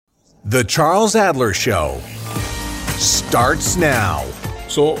The Charles Adler Show starts now.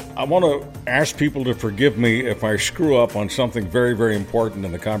 So I want to ask people to forgive me if I screw up on something very, very important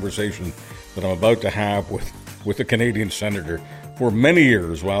in the conversation that I'm about to have with a Canadian senator. For many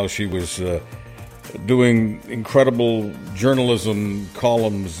years, while she was doing incredible journalism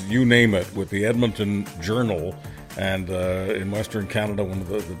columns, you name it, with the Edmonton Journal, and in Western Canada, one of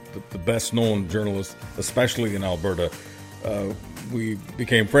the best-known journalists, especially in Alberta. We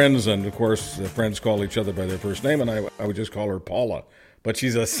became friends, and of course, friends call each other by their first name, and I would just call her Paula. But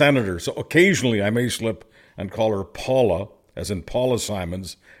she's a senator, so occasionally I may slip and call her Paula, as in Paula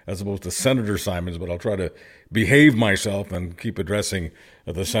Simons, as opposed to Senator Simons, but I'll try to behave myself and keep addressing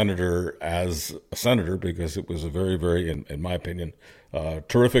the senator as a senator, because it was a very, very, in my opinion,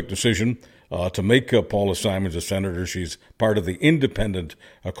 terrific decision to make Paula Simons a senator. She's part of the independent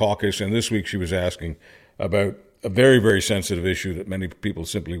caucus, and this week she was asking about a very, very sensitive issue that many people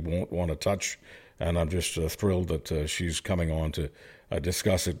simply won't want to touch, and I'm just thrilled that she's coming on to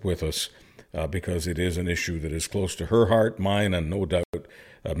discuss it with us, because it is an issue that is close to her heart, mine, and no doubt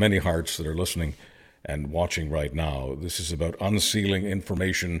many hearts that are listening and watching right now. This is about unsealing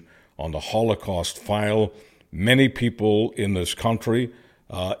information on the Holocaust file. Many people in this country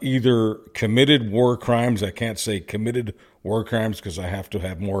either committed war crimes. I can't say committed war crimes because I have to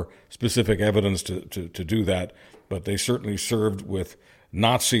have more specific evidence to do that, but they certainly served with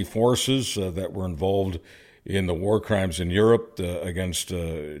Nazi forces that were involved in the war crimes in Europe against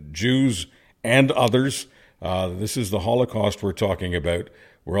Jews and others. This is the Holocaust we're talking about.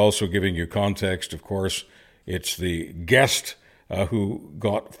 We're also giving you context. Of course, it's the guest who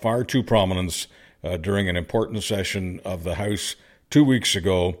got far too prominence during an important session of the House 2 weeks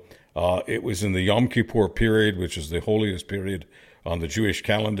ago. It was in the Yom Kippur period, which is the holiest period on the Jewish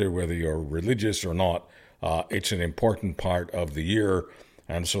calendar, whether you're religious or not. It's an important part of the year.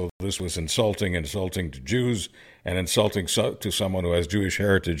 And so this was insulting to Jews and insulting to someone who has Jewish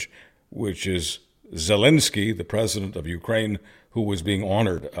heritage, which is Zelensky, the president of Ukraine, who was being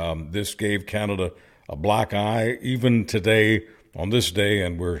honored. This gave Canada a black eye, even today, on this day,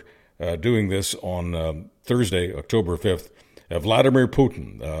 and we're doing this on Thursday, October 5th. Vladimir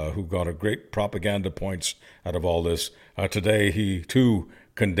Putin, who got a great propaganda points out of all this, today he too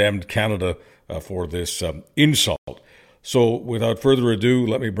condemned Canada for this insult. So without further ado,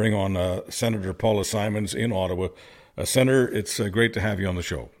 let me bring on Senator Paula Simons in Ottawa. Senator, it's great to have you on the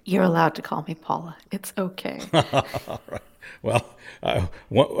show. You're allowed to call me Paula. It's okay. All right. Well,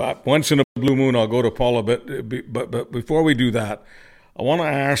 once in a blue moon, I'll go to Paula. But before we do that, I want to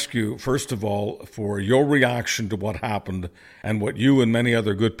ask you, first of all, for your reaction to what happened and what you and many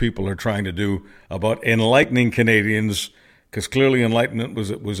other good people are trying to do about enlightening Canadians, because clearly enlightenment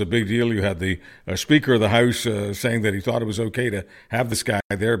was a big deal. You had the Speaker of the House saying that he thought it was okay to have this guy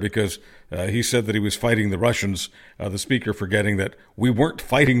there because he said that he was fighting the Russians, the Speaker forgetting that we weren't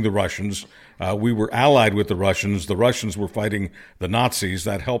fighting the Russians. We were allied with the Russians. The Russians were fighting the Nazis.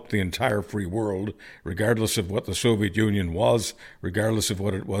 That helped the entire free world, regardless of what the Soviet Union was, regardless of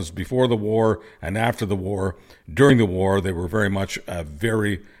what it was before the war and after the war. During the war, they were very much a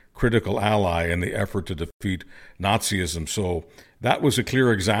very critical ally in the effort to defeat Nazism. So that was a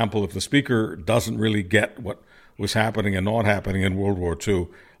clear example. If the Speaker doesn't really get what was happening and not happening in World War II,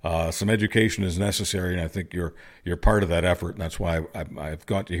 some education is necessary, and I think you're part of that effort, and that's why I've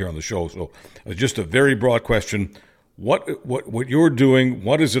got you here on the show. So just a very broad question. What you're doing,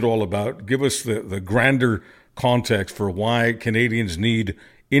 what is it all about? Give us the grander context for why Canadians need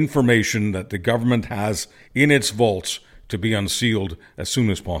information that the government has in its vaults to be unsealed as soon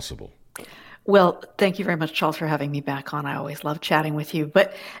as possible. Well, thank you very much, Charles, for having me back on. I always love chatting with you.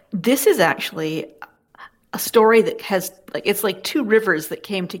 But this is actually a story that has, it's like two rivers that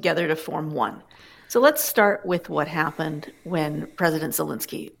came together to form one. So let's start with what happened when President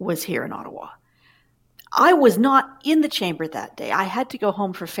Zelensky was here in Ottawa. I was not in the chamber that day. I had to go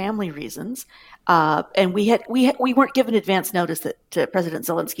home for family reasons, and we weren't given advance notice that President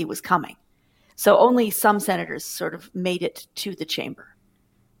Zelensky was coming. So only some senators sort of made it to the chamber.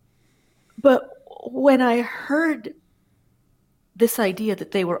 But when I heard this idea that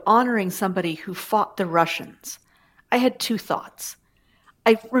they were honoring somebody who fought the Russians, I had two thoughts.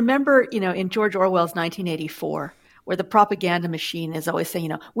 I remember, in George Orwell's 1984, where the propaganda machine is always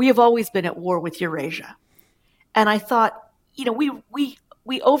saying, we have always been at war with Eurasia. And I thought, we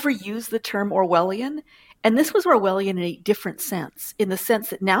overuse the term Orwellian, and this was Orwellian in a different sense, in the sense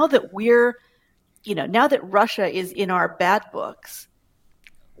that now that now that Russia is in our bad books,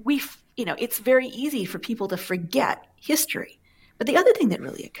 it's very easy for people to forget history. But the other thing that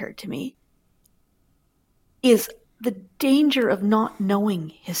really occurred to me is the danger of not knowing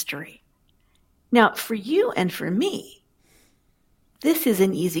history. Now, for you and for me, this is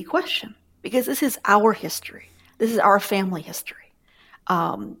an easy question because this is our history. This is our family history.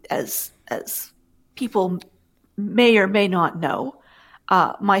 As people may or may not know,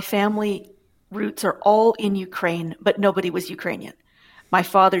 my family roots are all in Ukraine, but nobody was Ukrainian. My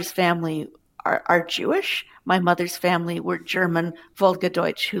father's family are Jewish. My mother's family were German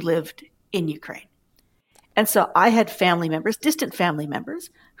Volga-Deutsch who lived in Ukraine. And so I had family members, distant family members,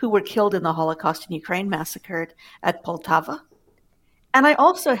 who were killed in the Holocaust in Ukraine, massacred at Poltava. And I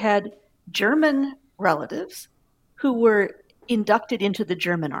also had German relatives who were inducted into the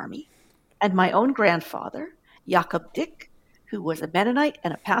German army. And my own grandfather, Jakob Dick, who was a Mennonite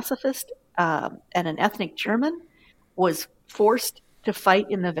and a pacifist and an ethnic German, was forced to fight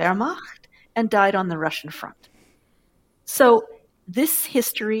in the Wehrmacht and died on the Russian front. So this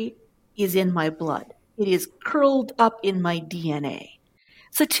history is in my blood. It is curled up in my DNA.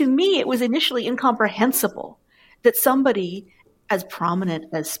 So to me, it was initially incomprehensible that somebody as prominent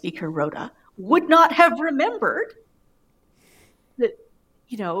as Speaker Rhoda would not have remembered that,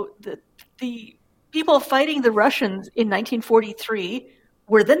 the people fighting the Russians in 1943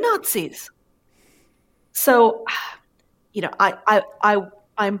 were the Nazis. So,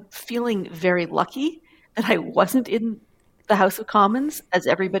 I'm feeling very lucky that I wasn't in the House of Commons as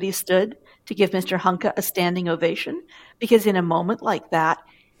everybody stood to give Mr. Hunka a standing ovation, because in a moment like that,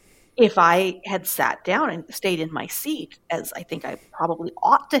 if I had sat down and stayed in my seat, as I think I probably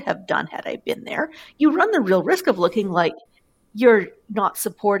ought to have done had I been there, you run the real risk of looking like you're not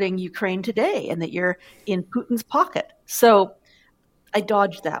supporting Ukraine today and that you're in Putin's pocket. So I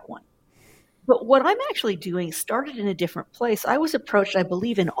dodged that one. But what I'm actually doing started in a different place. I was approached, I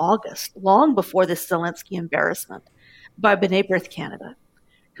believe, in August, long before this Zelensky embarrassment, by B'nai B'rith Canada,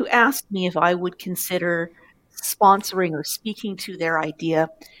 who asked me if I would consider sponsoring or speaking to their idea.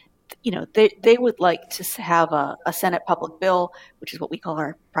 They would like to have a Senate public bill, which is what we call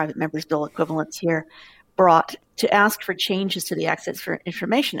our private members bill equivalents here, brought to ask for changes to the Access for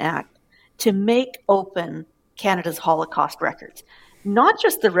Information Act to make open Canada's Holocaust records. Not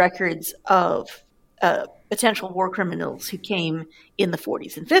just the records of potential war criminals who came in the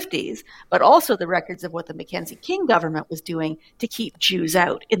 40s and 50s, but also the records of what the Mackenzie King government was doing to keep Jews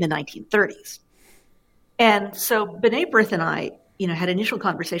out in the 1930s. And so B'nai B'rith and I, had initial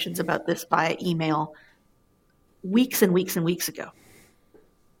conversations about this via email weeks and weeks and weeks ago.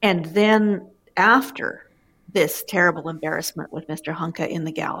 And then after this terrible embarrassment with Mr. Hunka in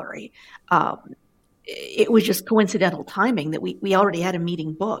the gallery, it was just coincidental timing that we already had a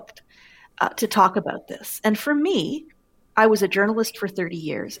meeting booked to talk about this. And for me, I was a journalist for 30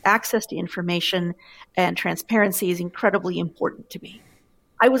 years. Access to information and transparency is incredibly important to me.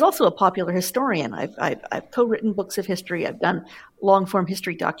 I was also a popular historian. I've co-written books of history. I've done long-form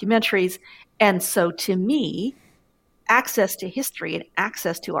history documentaries. And so to me, access to history and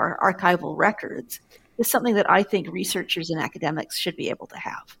access to our archival records is something that I think researchers and academics should be able to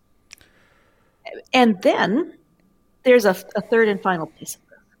have. And then there's a third and final piece of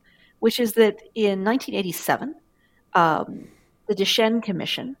this, which is that in 1987, the Deschênes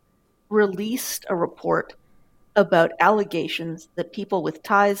Commission released a report about allegations that people with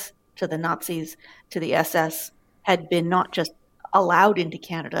ties to the Nazis, to the SS, had been not just allowed into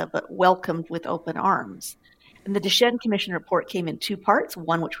Canada, but welcomed with open arms. And the Deschênes Commission report came in two parts,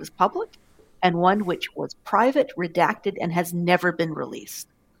 one which was public and one which was private, redacted, and has never been released.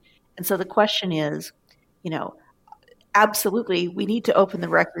 And so the question is, absolutely, we need to open the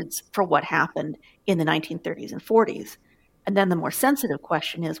records for what happened in the 1930s and 40s. And then the more sensitive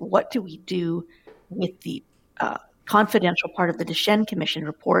question is, what do we do with the confidential part of the Deschênes Commission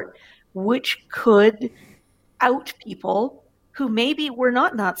report, which could out people who maybe were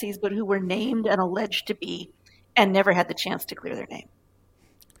not Nazis, but who were named and alleged to be and never had the chance to clear their name?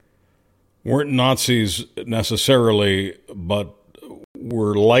 Weren't Nazis necessarily, but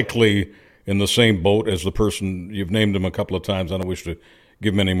were likely in the same boat as the person. You've named him a couple of times. I don't wish to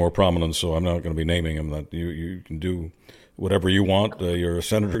give him any more prominence, so I'm not going to be naming him. That you can do whatever you want. You're a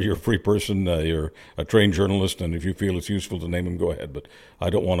senator, you're a free person, you're a trained journalist, and if you feel it's useful to name him, go ahead. But I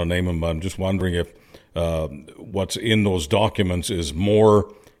don't want to name him. I'm just wondering if what's in those documents is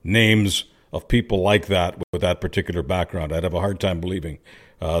more names of people like that with that particular background. I'd have a hard time believing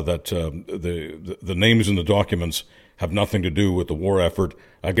that the names in the documents have nothing to do with the war effort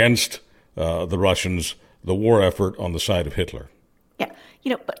against the Russians, the war effort on the side of Hitler.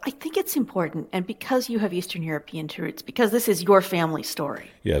 Yeah, but I think it's important, and because you have Eastern European roots, because this is your family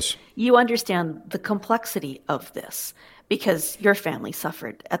story. Yes. You understand the complexity of this, because your family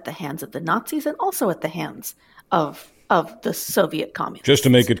suffered at the hands of the Nazis and also at the hands of the Soviet communists. Just to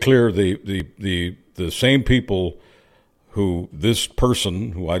make it clear, the same people who this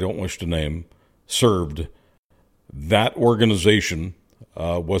person, who I don't wish to name, served, that organization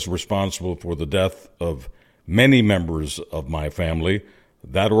was responsible for the death of many members of my family.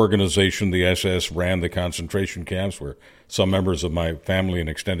 That organization, the SS, ran the concentration camps where some members of my family and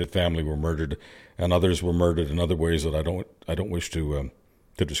extended family were murdered, and others were murdered in other ways that I don't wish to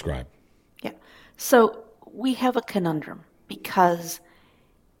describe. Yeah. So we have a conundrum because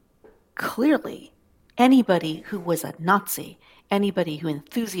clearly anybody who was a Nazi, anybody who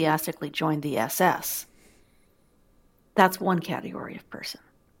enthusiastically joined the SS, that's one category of person.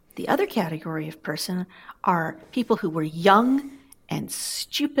 The other category of person are people who were young and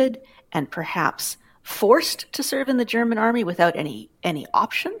stupid and perhaps forced to serve in the German army without any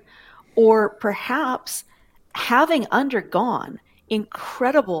option, or perhaps having undergone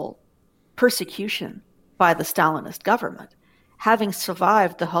incredible persecution by the Stalinist government, having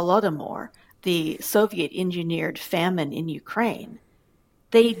survived the Holodomor, the Soviet-engineered famine in Ukraine,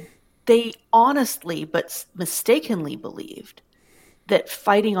 they honestly but mistakenly believed that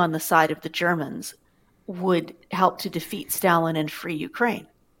fighting on the side of the Germans would help to defeat Stalin and free Ukraine.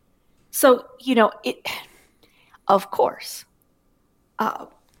 So, of course,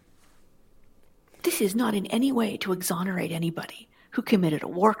 this is not in any way to exonerate anybody who committed a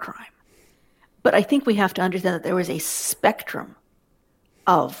war crime. But I think we have to understand that there was a spectrum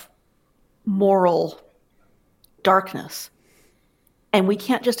of moral darkness. And we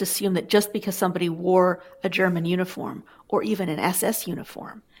can't just assume that just because somebody wore a German uniform or even an SS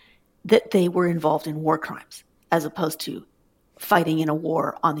uniform, that they were involved in war crimes, as opposed to fighting in a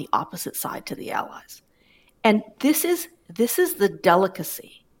war on the opposite side to the Allies. And this is the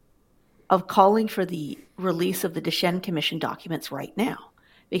delicacy of calling for the release of the Deschênes Commission documents right now.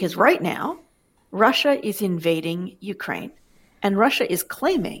 Because right now, Russia is invading Ukraine, and Russia is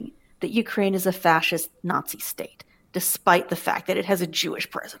claiming that Ukraine is a fascist Nazi state, despite the fact that it has a Jewish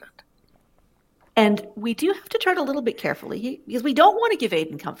president. And we do have to tread a little bit carefully because we don't want to give aid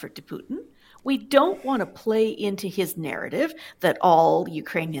and comfort to Putin. We don't want to play into his narrative that all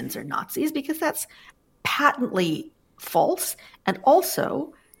Ukrainians are Nazis, because that's patently false. And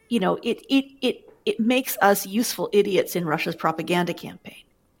also, it makes us useful idiots in Russia's propaganda campaign.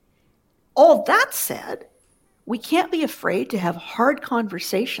 All that said, we can't be afraid to have hard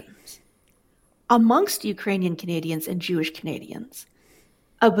conversations amongst Ukrainian Canadians and Jewish Canadians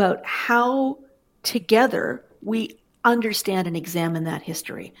about how together we understand and examine that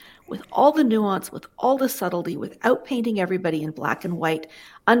history with all the nuance, with all the subtlety, without painting everybody in black and white,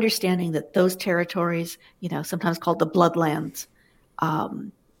 understanding that those territories, sometimes called the bloodlands,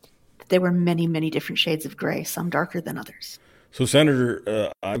 there were many, many different shades of gray, some darker than others. So,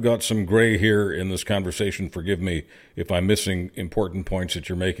 Senator, I've got some gray here in this conversation. Forgive me if I'm missing important points that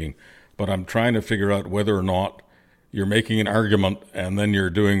you're making, but I'm trying to figure out whether or not you're making an argument and then you're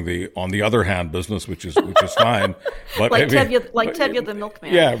doing the on the other hand business, which is fine. But Tevye the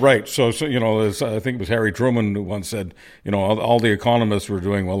milkman. Yeah, right. So I think it was Harry Truman who once said, all the economists were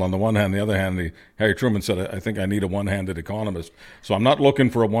doing well on the one hand. The other hand, Harry Truman said, I think I need a one-handed economist. So I'm not looking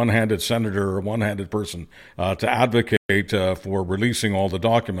for a one-handed senator or a one-handed person to advocate for releasing all the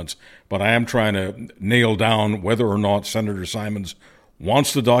documents, but I am trying to nail down whether or not Senator Simons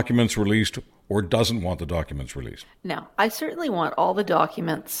wants the documents released or doesn't want the documents released. No, I certainly want all the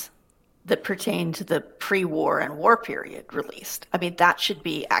documents that pertain to the pre-war and war period released. I mean, that should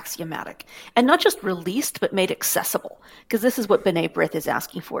be axiomatic. And not just released, but made accessible. Because this is what B'nai B'rith is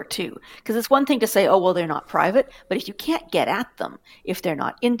asking for, too. Because it's one thing to say, oh, well, they're not private. But if you can't get at them, if they're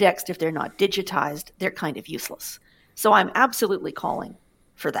not indexed, if they're not digitized, they're kind of useless. So I'm absolutely calling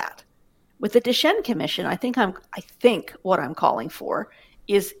for that. With the Deschênes Commission, I think what I'm calling for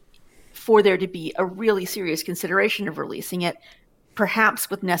is for there to be a really serious consideration of releasing it, perhaps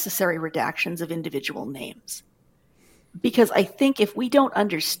with necessary redactions of individual names. Because I think if we don't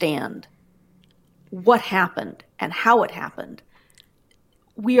understand what happened and how it happened,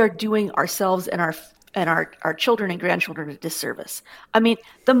 we are doing ourselves and our children and grandchildren a disservice. I mean,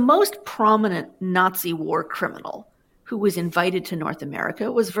 the most prominent Nazi war criminal who was invited to North America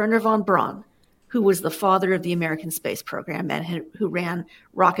was Wernher von Braun, who was the father of the American space program and who ran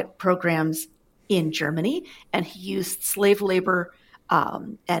rocket programs in Germany. And he used slave labor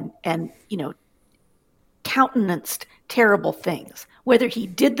and countenanced terrible things. Whether he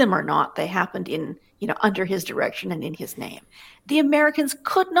did them or not, they happened under his direction and in his name. The Americans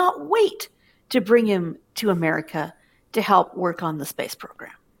could not wait to bring him to America to help work on the space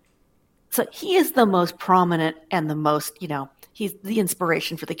program. So he is the most prominent and the most, he's the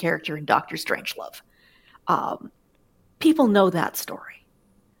inspiration for the character in Dr. Strangelove. People know that story.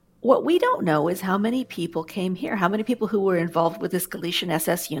 What we don't know is how many people came here, how many people who were involved with this Galician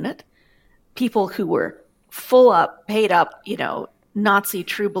SS unit, people who were full up, paid up, Nazi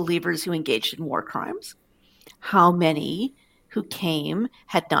true believers who engaged in war crimes, how many who came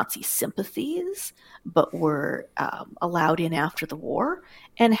had Nazi sympathies but were allowed in after the war,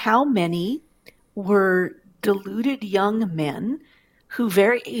 and how many were deluded young men who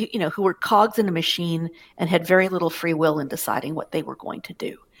were cogs in a machine and had very little free will in deciding what they were going to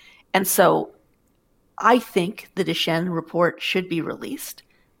do. And so I think the Deschênes report should be released,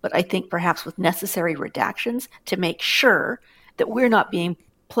 but I think perhaps with necessary redactions to make sure that we're not being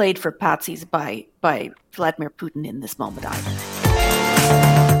played for patsies by Vladimir Putin in this moment either.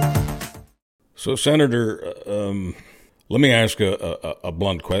 So, Senator, let me ask a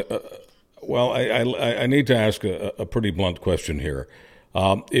blunt question. Well, I need to ask a pretty blunt question here.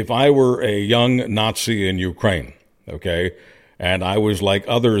 If I were a young Nazi in Ukraine, okay, and I was like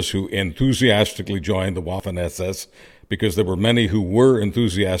others who enthusiastically joined the Waffen-SS, because there were many who were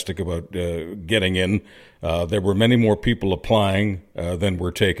enthusiastic about getting in. There were many more people applying than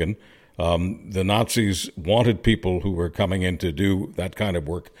were taken. The Nazis wanted people who were coming in to do that kind of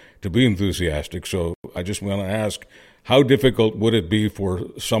work to be enthusiastic. So I just want to ask, how difficult would it be for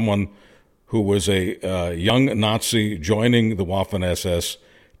someone who was a young Nazi joining the Waffen-SS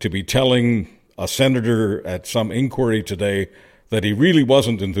to be telling a senator at some inquiry today that he really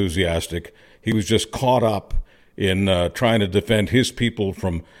wasn't enthusiastic? He was just caught up in trying to defend his people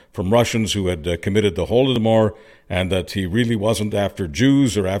from Russians who had committed the Holodomor, and that he really wasn't after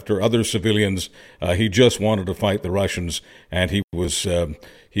Jews or after other civilians. He just wanted to fight the Russians, and he was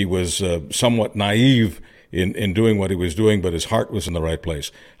somewhat naive in doing what he was doing, but his heart was in the right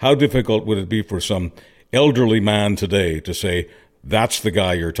place. How difficult would it be for some elderly man today to say, that's the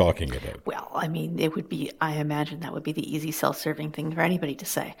guy you're talking about? Well, I mean, I imagine that would be the easy self-serving thing for anybody to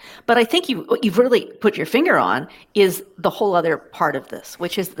say. But I think what you've really put your finger on is the whole other part of this,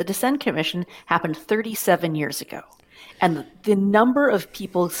 which is the Dissent Commission happened 37 years ago. And the number of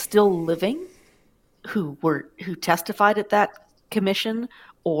people still living who testified at that commission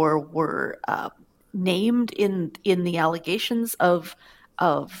or were named in the allegations of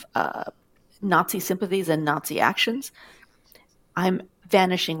Nazi sympathies and Nazi actions,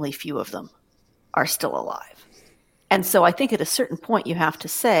 vanishingly few of them are still alive. And so I think at a certain point you have to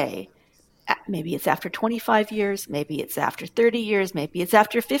say, maybe it's after 25 years, maybe it's after 30 years, maybe it's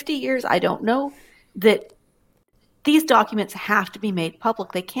after 50 years, I don't know, that these documents have to be made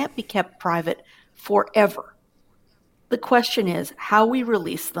public. They can't be kept private forever. The question is how we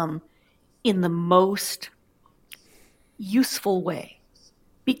release them in the most useful way,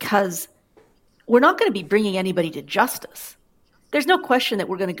 because we're not going to be bringing anybody to justice. There's no question that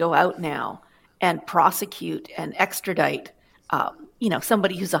we're going to go out now and prosecute and extradite,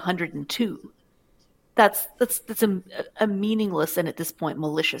 somebody who's 102. That's a meaningless and at this point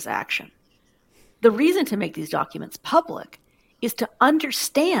malicious action. The reason to make these documents public is to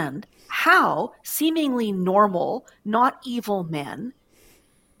understand how seemingly normal, not evil men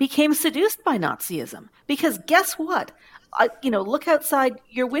became seduced by Nazism. Because guess what? Look outside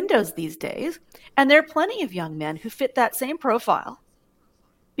your windows these days, and there are plenty of young men who fit that same profile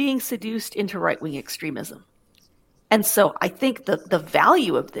being seduced into right-wing extremism. And so I think the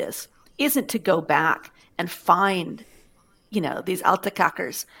value of this isn't to go back and find, these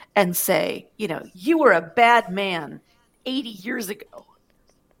Altakackers and say, you were a bad man 80 years ago.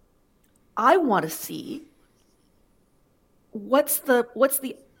 I want to see what's the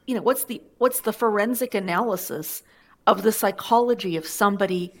forensic analysis of the psychology of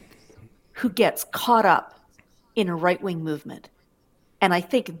somebody who gets caught up in a right-wing movement. And I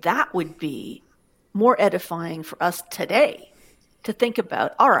think that would be more edifying for us today to think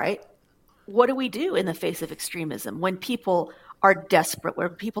about, all right, what do we do in the face of extremism when people are desperate, when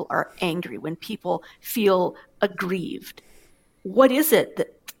people are angry, when people feel aggrieved? What is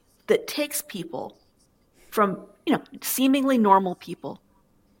it that takes people from, seemingly normal people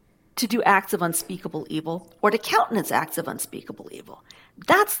to do acts of unspeakable evil or to countenance acts of unspeakable evil?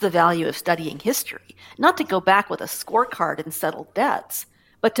 That's the value of studying history, not to go back with a scorecard and settle debts,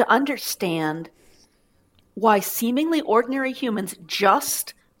 but to understand why seemingly ordinary humans,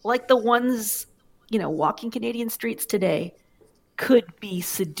 just like the ones, walking Canadian streets today, could be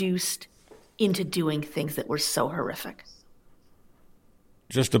seduced into doing things that were so horrific.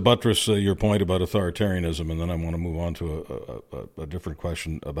 Just to buttress your point about authoritarianism, and then I want to move on to a different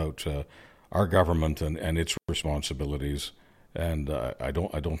question about our government and its responsibilities. And I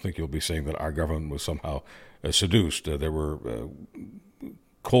don't think you'll be saying that our government was somehow seduced. There were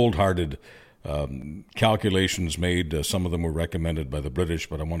cold-hearted calculations made. Some of them were recommended by the British,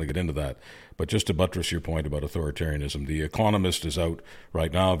 but I want to get into that. But just to buttress your point about authoritarianism, The Economist is out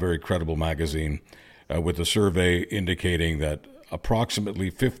right now, a very credible magazine, with a survey indicating that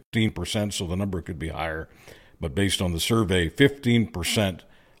approximately 15%, so the number could be higher, but based on the survey, 15%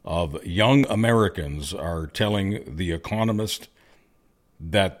 of young Americans are telling The Economist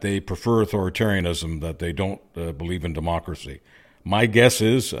that they prefer authoritarianism, that they don't believe in democracy. My guess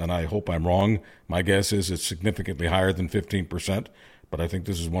is, and I hope I'm wrong, my guess is it's significantly higher than 15%, but I think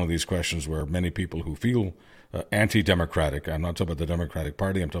this is one of these questions where many people who feel anti-democratic, I'm not talking about the Democratic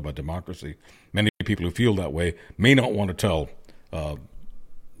Party, I'm talking about democracy, many people who feel that way may not want to tell a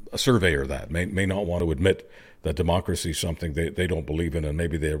surveyor that, may not want to admit that democracy is something they don't believe in, and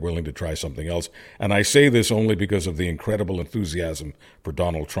maybe they're willing to try something else. And I say this only because of the incredible enthusiasm for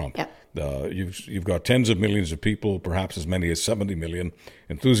Donald Trump. Yeah. You've got tens of millions of people, perhaps as many as 70 million,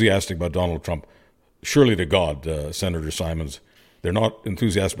 enthusiastic about Donald Trump. Surely to God, Senator Simons, they're not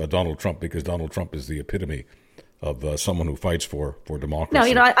enthusiastic about Donald Trump because Donald Trump is the epitome of someone who fights for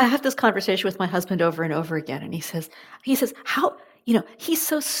democracy. No, I have this conversation with my husband over and over again, and he says, how... he's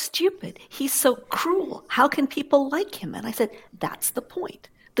so stupid. He's so cruel. How can people like him? And I said, that's the point.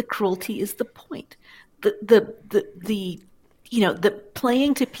 The cruelty is the point. The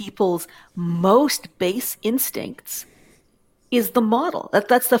playing to people's most base instincts is the model.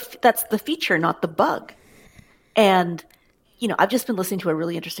 That's the feature, not the bug. And I've just been listening to a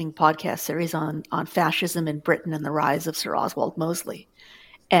really interesting podcast series on fascism in Britain and the rise of Sir Oswald Mosley,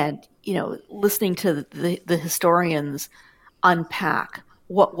 and listening to the historians unpack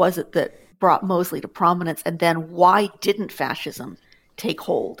what was it that brought Mosley to prominence, and then why didn't fascism take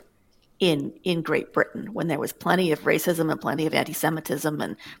hold in Great Britain when there was plenty of racism and plenty of anti-Semitism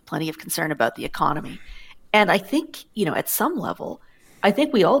and plenty of concern about the economy. And I think, at some level, I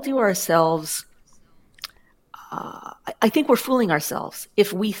think we all do ourselves, I think we're fooling ourselves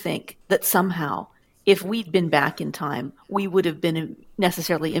if we think that somehow, if we'd been back in time, we would have been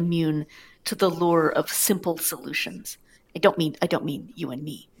necessarily immune to the lure of simple solutions. I don't mean you and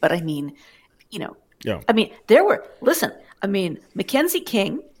me, but I mean, Yeah. I mean, Mackenzie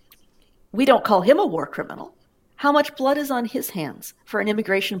King, we don't call him a war criminal. How much blood is on his hands for an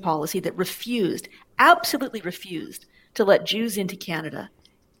immigration policy that absolutely refused to let Jews into Canada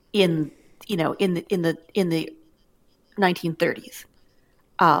in the 1930s?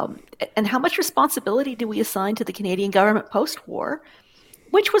 And how much responsibility do we assign to the Canadian government post-war,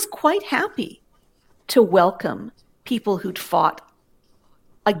 which was quite happy to welcome people who'd fought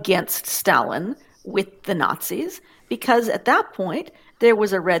against Stalin with the Nazis, because at that point there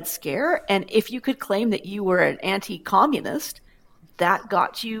was a Red Scare, and if you could claim that you were an anti-communist, that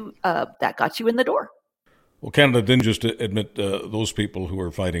got you in the door. Well, Canada didn't just admit those people who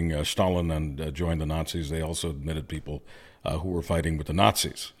were fighting Stalin and joined the Nazis. They also admitted people who were fighting with the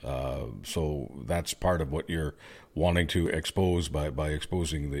Nazis. So that's part of what you're wanting to expose by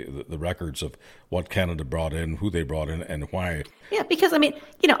exposing the records of what Canada brought in, who they brought in, and why. Yeah, because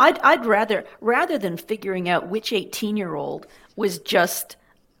I'd rather than figuring out which 18-year-old was just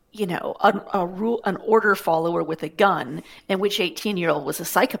an order follower with a gun and which 18-year-old was a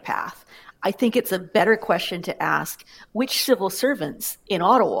psychopath. I think it's a better question to ask which civil servants in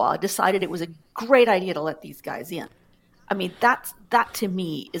Ottawa decided it was a great idea to let these guys in. I mean, that to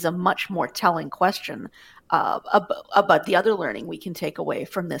me is a much more telling question about the other learning we can take away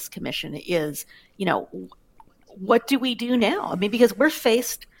from this commission is, what do we do now? I mean, because we're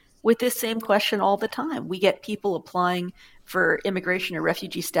faced with this same question all the time. We get people applying for immigration or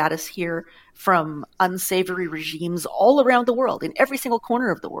refugee status here from unsavory regimes all around the world, in every single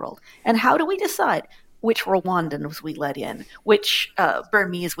corner of the world. And how do we decide which Rwandans we let in, which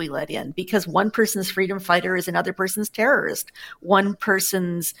Burmese we let in? Because one person's freedom fighter is another person's terrorist. One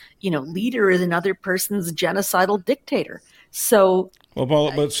person's, leader is another person's genocidal dictator. So, well,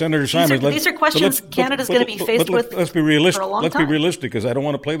 Paula, but Senator Simons, these are questions Canada's going to be faced with. Let's be realistic. For a long let's time. be realistic, because I don't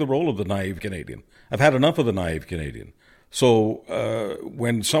want to play the role of the naive Canadian. I've had enough of the naive Canadian. So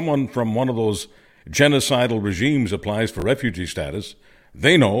when someone from one of those genocidal regimes applies for refugee status,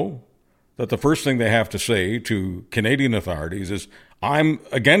 they know that the first thing they have to say to Canadian authorities is, I'm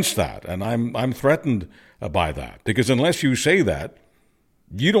against that, and I'm threatened by that. Because unless you say that,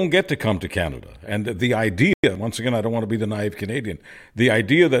 you don't get to come to Canada. And the idea, once again, I don't want to be the naive Canadian, the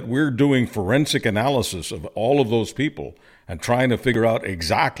idea that we're doing forensic analysis of all of those people and trying to figure out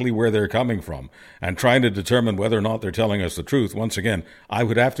exactly where they're coming from and trying to determine whether or not they're telling us the truth, once again, I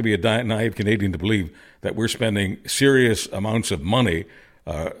would have to be a naive Canadian to believe that we're spending serious amounts of money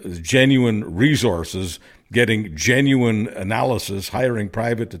genuine resources, getting genuine analysis, hiring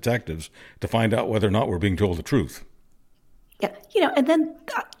private detectives to find out whether or not we're being told the truth. Yeah, and then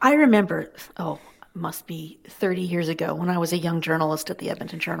I remember, must be 30 years ago when I was a young journalist at the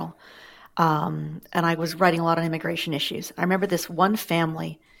Edmonton Journal, and I was writing a lot on immigration issues. I remember this one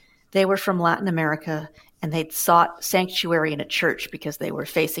family. They were from Latin America, and they'd sought sanctuary in a church because they were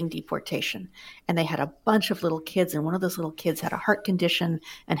facing deportation. And they had a bunch of little kids, and one of those little kids had a heart condition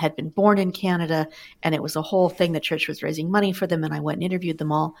and had been born in Canada, and it was a whole thing. The church was raising money for them, and I went and interviewed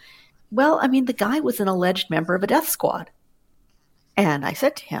them all. Well, I mean, the guy was an alleged member of a death squad. And I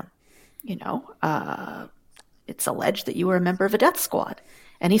said to him, it's alleged that you were a member of a death squad.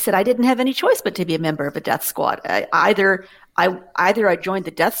 And he said, I didn't have any choice but to be a member of a death squad. Either I joined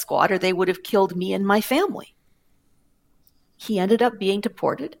the death squad or they would have killed me and my family. He ended up being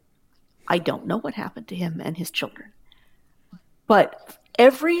deported. I don't know what happened to him and his children. But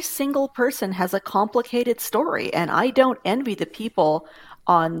every single person has a complicated story. And I don't envy the people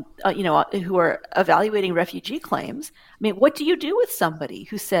who are evaluating refugee claims. I mean, what do you do with somebody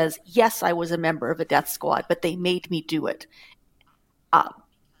who says, yes, I was a member of a death squad, but they made me do it?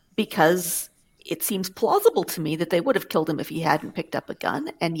 Because it seems plausible to me that they would have killed him if he hadn't picked up a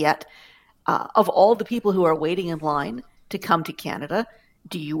gun. And yet, of all the people who are waiting in line to come to Canada,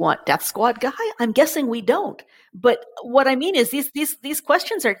 do you want death squad guy? I'm guessing we don't. But what I mean is these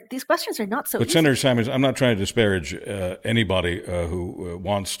questions are not so easy. But Senator Simons, I'm not trying to disparage anybody who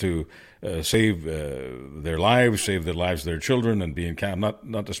wants to save their lives, save the lives of their children, and be in Canada.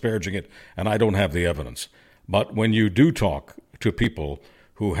 I'm not disparaging it, and I don't have the evidence. But when you do talk to people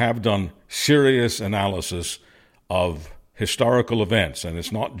who have done serious analysis of historical events, and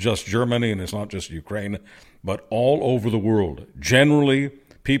it's not just Germany and it's not just Ukraine, but all over the world, generally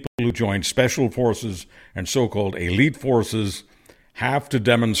people who join special forces and so-called elite forces have to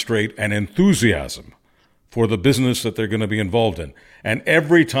demonstrate an enthusiasm for the business that they're going to be involved in. And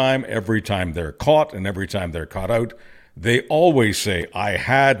every time they're caught and every time they're caught out, they always say, I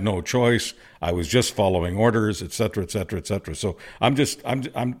had no choice. I was just following orders, et cetera, et cetera, et cetera. So I'm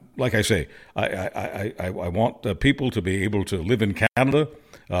like I say, I want people to be able to live in Canada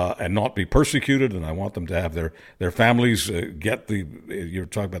and not be persecuted, and I want them to have their families get you're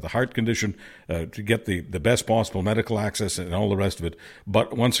talking about the heart condition, to get the best possible medical access and all the rest of it.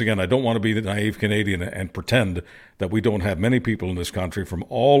 But once again, I don't want to be the naive Canadian and pretend that we don't have many people in this country from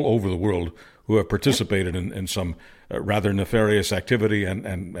all over the world who have participated in some rather nefarious activity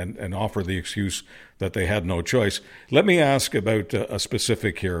and offer the excuse that they had no choice. Let me ask about a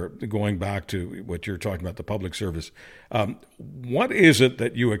specific here, going back to what you're talking about, the public service. What is it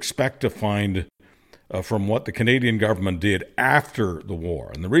that you expect to find from what the Canadian government did after the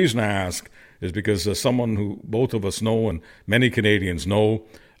war? And the reason I ask is because as someone who both of us know and many Canadians know,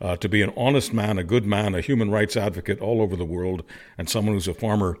 to be an honest man, a good man, a human rights advocate all over the world, and someone who's a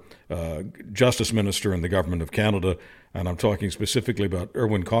former justice minister in the government of Canada. And I'm talking specifically about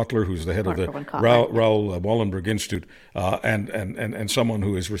Erwin Kotler, who's the head of the Raoul Wallenberg Institute, and someone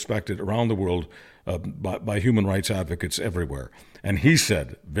who is respected around the world by human rights advocates everywhere. And he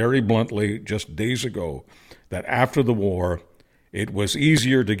said very bluntly just days ago that after the war, it was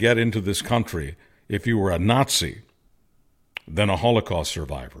easier to get into this country if you were a Nazi than a Holocaust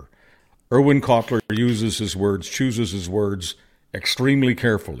survivor. Erwin Kotler chooses his words extremely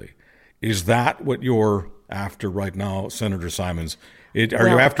carefully. Is that what you're after right now, Senator Simons? Are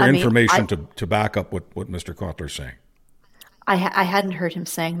you after information to back up what Mr. Kotler's saying? I hadn't heard him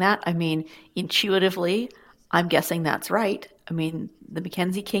saying that. I mean, intuitively, I'm guessing that's right. I mean, the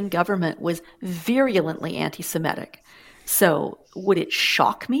Mackenzie King government was virulently anti-Semitic. So would it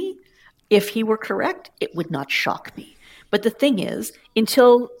shock me if he were correct? It would not shock me. But the thing is,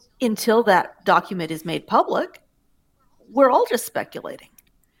 until that document is made public, we're all just speculating.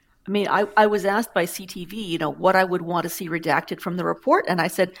 I mean, I was asked by CTV, what I would want to see redacted from the report, and I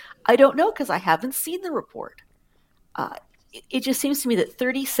said, I don't know because I haven't seen the report. It just seems to me that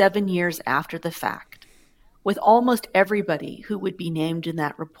 37 years after the fact, with almost everybody who would be named in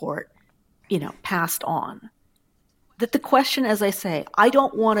that report, passed on, that the question, as I say, I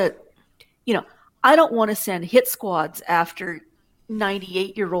don't want to send hit squads after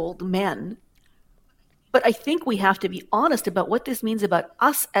 98-year-old men. But I think we have to be honest about what this means about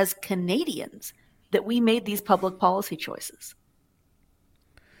us as Canadians, that we made these public policy choices.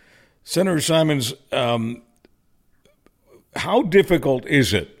 Senator Simons, how difficult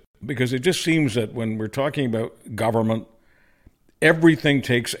is it? Because it just seems that when we're talking about government, everything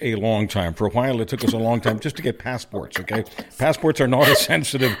takes a long time. For a while, it took us a long time just to get passports, okay? Passports are not as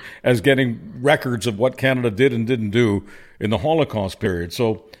sensitive as getting records of what Canada did and didn't do in the Holocaust period.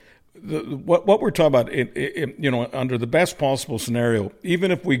 So what we're talking about, under the best possible scenario,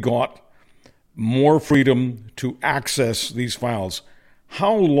 even if we got more freedom to access these files,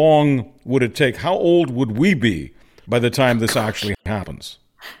 how long would it take? How old would we be by the time this actually happens?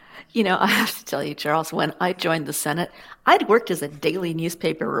 I have to tell you, Charles, when I joined the Senate, I'd worked as a daily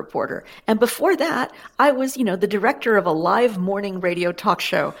newspaper reporter. And before that, I was, the director of a live morning radio talk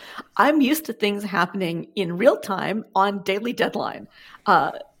show. I'm used to things happening in real time on daily deadline.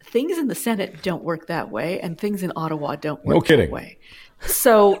 Things in the Senate don't work that way, and things in Ottawa don't work that way.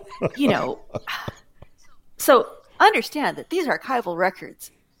 So, so understand that these archival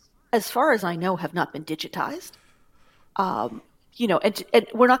records, as far as I know, have not been digitized. And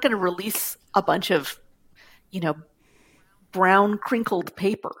we're not going to release a bunch of, brown crinkled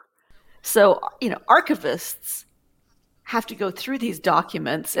paper. So, archivists have to go through these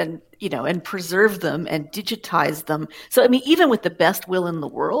documents and, and preserve them and digitize them. So, even with the best will in the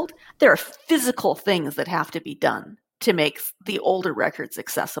world, there are physical things that have to be done to make the older records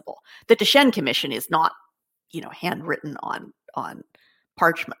accessible. The Deschênes Commission is not, handwritten on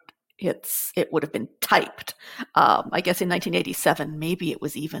parchment. It would have been typed. I guess in 1987, maybe it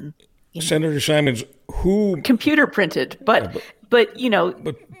was even Senator Simons, who computer printed, but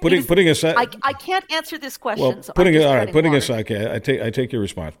putting aside, I can't answer this question. Well, so putting aside, okay, I take your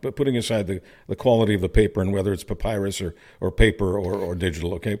response, but putting aside the quality of the paper and whether it's papyrus or paper or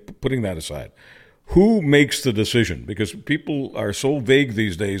digital, okay, putting that aside, who makes the decision? Because people are so vague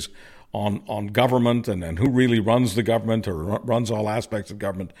these days on government and who really runs the government or runs all aspects of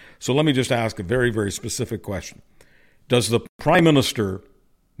government. So let me just ask a very, very specific question. Does the Prime Minister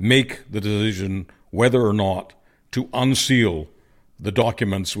make the decision whether or not to unseal the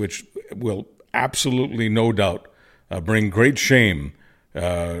documents, which will absolutely, no doubt, bring great shame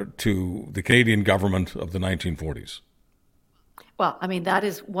to the Canadian government of the 1940s? Well, that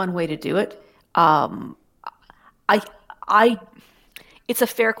is one way to do it. It's a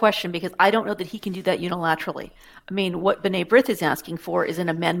fair question because I don't know that he can do that unilaterally. What B'nai B'rith is asking for is an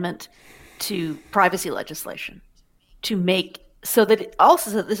amendment to privacy legislation to make so that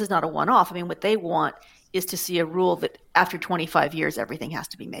this is not a one-off. What they want is to see a rule that after 25 years, everything has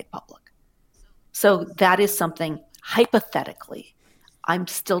to be made public. So that is something, hypothetically, I'm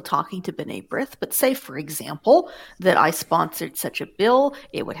still talking to B'nai B'rith, but say, for example, that I sponsored such a bill,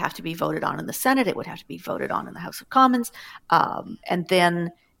 it would have to be voted on in the Senate, it would have to be voted on in the House of Commons, and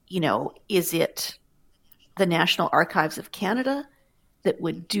then, is it the National Archives of Canada that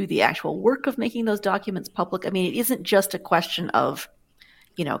would do the actual work of making those documents public? It isn't just a question of,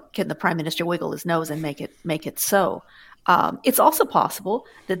 can the Prime Minister wiggle his nose and make it so? It's also possible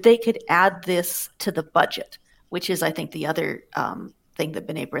that they could add this to the budget, which is, I think, the other thing that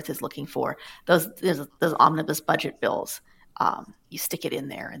B'nai B'rith is looking for. Those omnibus budget bills. You stick it in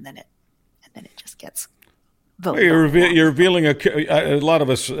there, and then it just gets voted. You're revealing a lot of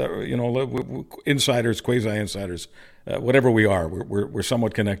us, insiders, quasi-insiders, whatever we are. We're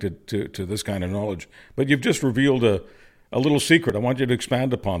somewhat connected to this kind of knowledge. But you've just revealed a little secret. I want you to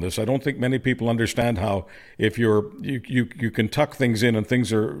expand upon this. I don't think many people understand how if you can tuck things in and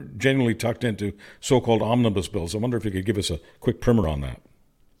things are genuinely tucked into so-called omnibus bills. I wonder if you could give us a quick primer on that.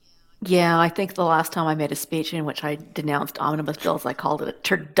 Yeah, I think the last time I made a speech in which I denounced omnibus bills, I called it a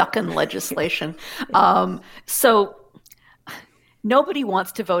turducken legislation. So nobody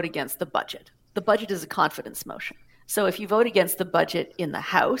wants to vote against the budget. The budget is a confidence motion. So if you vote against the budget in the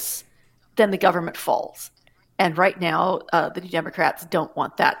House, then the government falls. And right now, the Democrats don't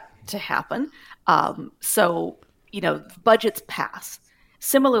want that to happen. So, budgets pass.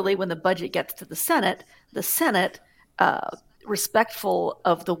 Similarly, when the budget gets to the Senate, respectful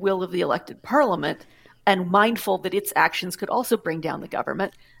of the will of the elected parliament and mindful that its actions could also bring down the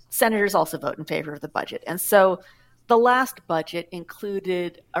government, senators also vote in favor of the budget. And so the last budget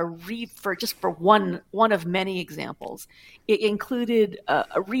included for one of many examples, it included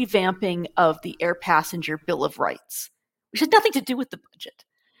a revamping of the air passenger Bill of Rights, which had nothing to do with the budget.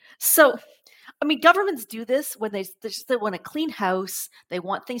 So, governments do this when they want a clean house, they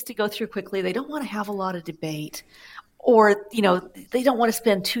want things to go through quickly, they don't want to have a lot of debate, or, they don't want to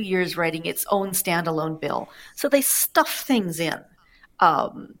spend 2 years writing its own standalone bill. So they stuff things in.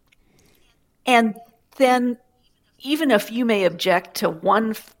 And then even if you may object to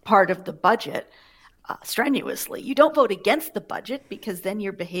one part of the budget strenuously, you don't vote against the budget because then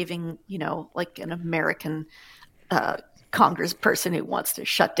you're behaving, like an American congressperson who wants to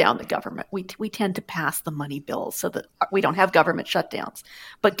shut down the government. We tend to pass the money bills so that we don't have government shutdowns.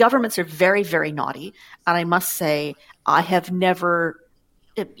 But governments are very, very naughty. And I must say, I have never,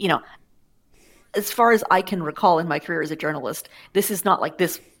 as far as I can recall in my career as a journalist, this is not like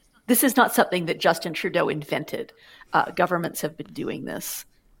this. This is not something that Justin Trudeau invented. Governments have been doing this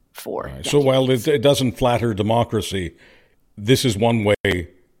for decades. So while it doesn't flatter democracy, this is one way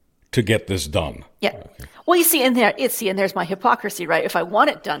to get this done. Yeah. Okay. Well, you see, and there's my hypocrisy, right? If I want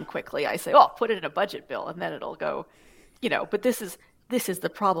it done quickly, I say, put it in a budget bill, and then it'll go, But this is the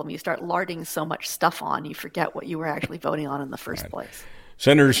problem. You start larding so much stuff on, you forget what you were actually voting on in the first place.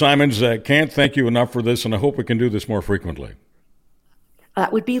 Senator Simons, can't thank you enough for this, and I hope we can do this more frequently.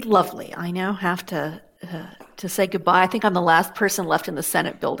 That would be lovely. I now have to say goodbye. I think I'm the last person left in the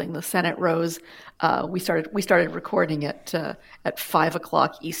Senate building. The Senate rose. We started recording at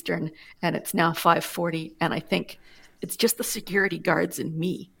 5:00 Eastern, and it's now 5:40. And I think it's just the security guards and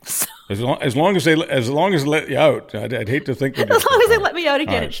me. So. As long as they let you out, I'd hate to think that. As long as they let me out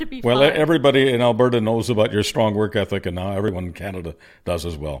again, It should be fine. Well, everybody in Alberta knows about your strong work ethic, and now everyone in Canada does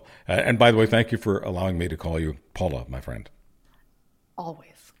as well. And by the way, thank you for allowing me to call you Paula, my friend. Always.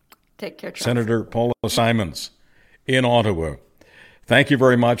 Take care, Charles. Senator Paula Simons in Ottawa. Thank you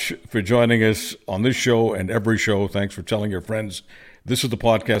very much for joining us on this show and every show. Thanks for telling your friends. This is the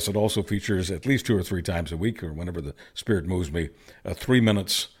podcast that also features at least 2 or 3 times a week, or whenever the spirit moves me, 3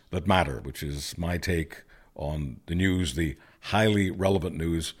 minutes that matter, which is my take on the news, the highly relevant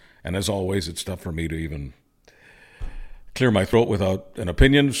news. And as always, it's tough for me to even clear my throat without an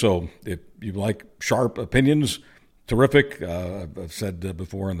opinion. So if you like sharp opinions, terrific. I've said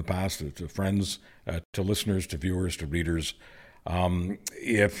before in the past to friends, to listeners, to viewers, to readers,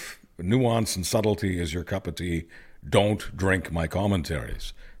 if nuance and subtlety is your cup of tea, don't drink my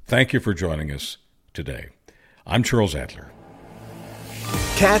commentaries. Thank you for joining us today. I'm Charles Adler.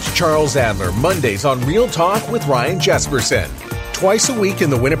 Catch Charles Adler Mondays on Real Talk with Ryan Jesperson, twice a week in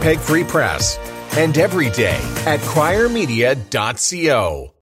the Winnipeg Free Press, and every day at criermedia.co.